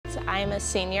I'm a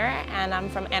senior and I'm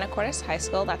from Anacortes High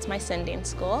School. That's my sending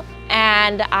school.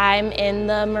 And I'm in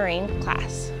the Marine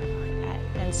class at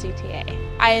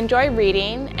NCTA. I enjoy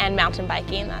reading and mountain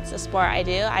biking. That's the sport I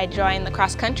do. I joined the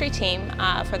cross-country team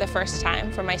for the first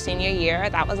time for my senior year.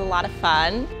 That was a lot of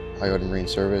fun. I go to Marine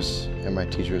service and my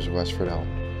teacher is Wes Friedel.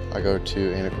 I go to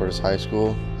Anacortes High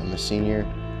School. I'm a senior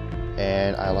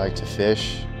and I like to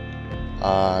fish.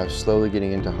 Slowly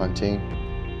getting into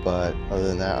hunting, but other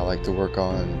than that I like to work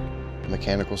on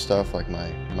mechanical stuff like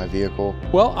my vehicle.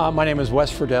 Well, my name is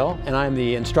Wes Friedel and I'm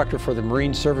the instructor for the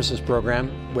Marine Services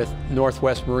Program with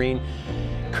Northwest Marine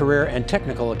Career and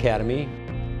Technical Academy.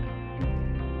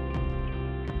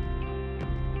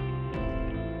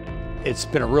 It's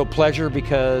been a real pleasure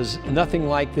because nothing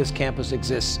like this campus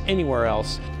exists anywhere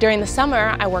else. During the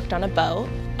summer, I worked on a boat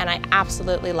and I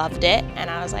absolutely loved it. And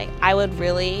I was like, I would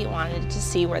really wanted to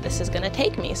see where this is going to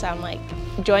take me. So I'm like,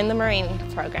 join the Marine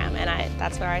program, and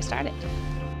that's where I started.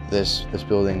 This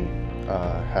building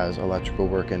has electrical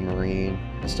work in Marine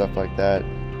and stuff like that.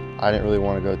 I didn't really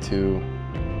want to go to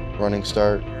Running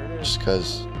Start just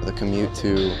because the commute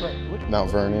to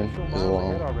Mount Vernon is a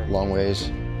long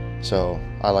ways. So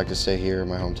I like to stay here in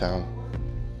my hometown.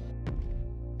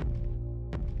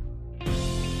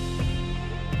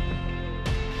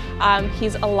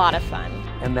 He's a lot of fun.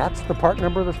 And that's the part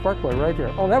number of the spark plug right there.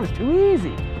 Oh, that was too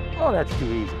easy. Oh, that's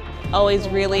too easy. Always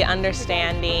really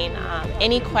understanding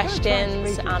any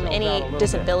questions, any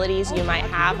disabilities you might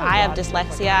have. I have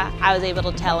dyslexia. I was able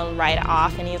to tell him right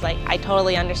off, and he's like, I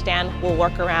totally understand. We'll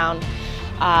work around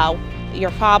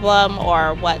your problem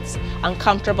or what's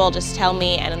uncomfortable, just tell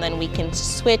me, and then we can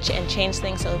switch and change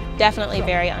things. So definitely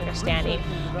very understanding.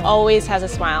 Always has a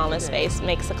smile on his face,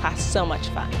 makes the class so much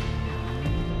fun.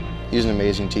 He's an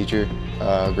amazing teacher,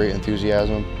 great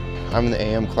enthusiasm. I'm in the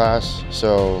AM class,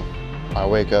 so I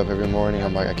wake up every morning,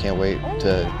 I'm like, I can't wait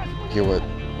to hear what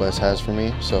Wes has for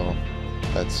me. So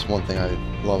that's one thing I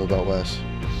love about Wes.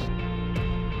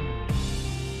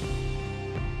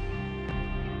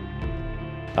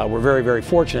 We're very, very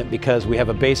fortunate because we have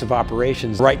a base of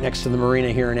operations right next to the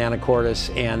marina here in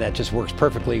Anacortes, and that just works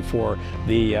perfectly for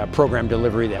the program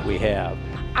delivery that we have.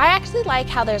 I actually like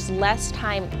how there's less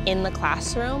time in the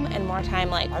classroom and more time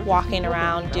like walking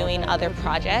around doing other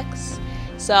projects.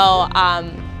 So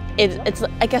it's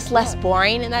I guess less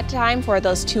boring in that time for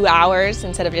those 2 hours.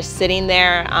 Instead of just sitting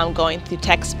there going through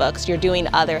textbooks, you're doing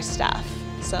other stuff.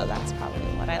 So that's probably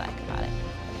what I like about it.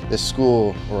 This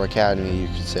school, or academy you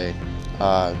could say,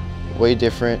 way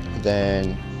different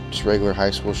than just regular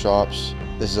high school shops.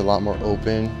 This is a lot more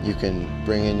open. You can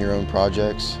bring in your own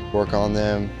projects, work on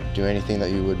them, do anything that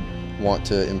you would want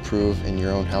to improve in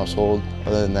your own household.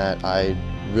 Other than that, I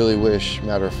really wish,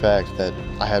 matter of fact, that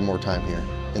I had more time here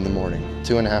in the morning.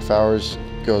 2.5 hours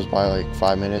goes by like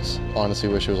 5 minutes. Honestly,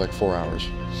 wish it was like 4 hours.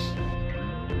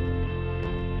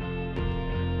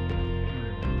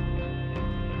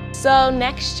 So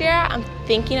next year, I'm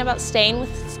thinking about staying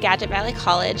with Skagit Valley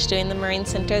College, doing the Marine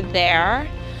Center there,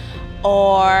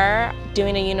 or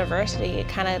doing a university. It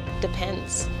kind of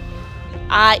depends.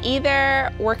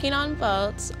 Either working on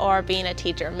boats or being a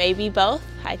teacher. Maybe both.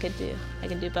 I could do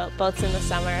both. Boats in the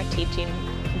summer, teaching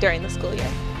during the school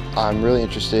year. I'm really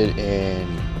interested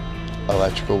in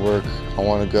electrical work. I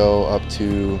want to go up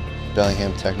to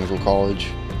Bellingham Technical College,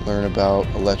 learn about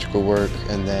electrical work,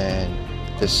 and then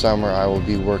this summer I will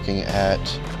be working at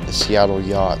the Seattle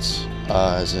Yachts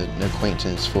as an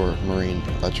acquaintance for marine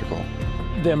electrical.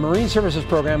 The Marine Services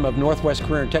Program of Northwest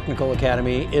Career and Technical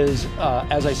Academy is,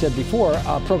 as I said before,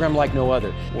 a program like no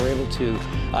other. We're able to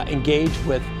engage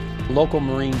with local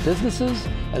marine businesses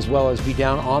as well as be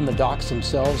down on the docks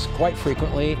themselves quite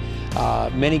frequently.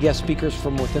 Many guest speakers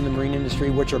from within the marine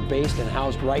industry, which are based and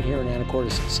housed right here in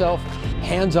Anacortes itself.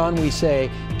 Hands-on, we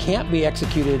say, can't be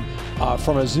executed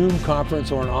from a Zoom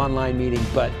conference or an online meeting,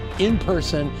 but in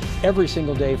person every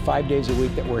single day, 5 days a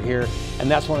week that we're here.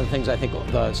 And that's one of the things I think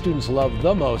the students love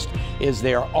the most, is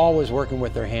they are always working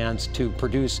with their hands to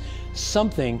produce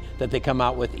something that they come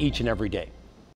out with each and every day.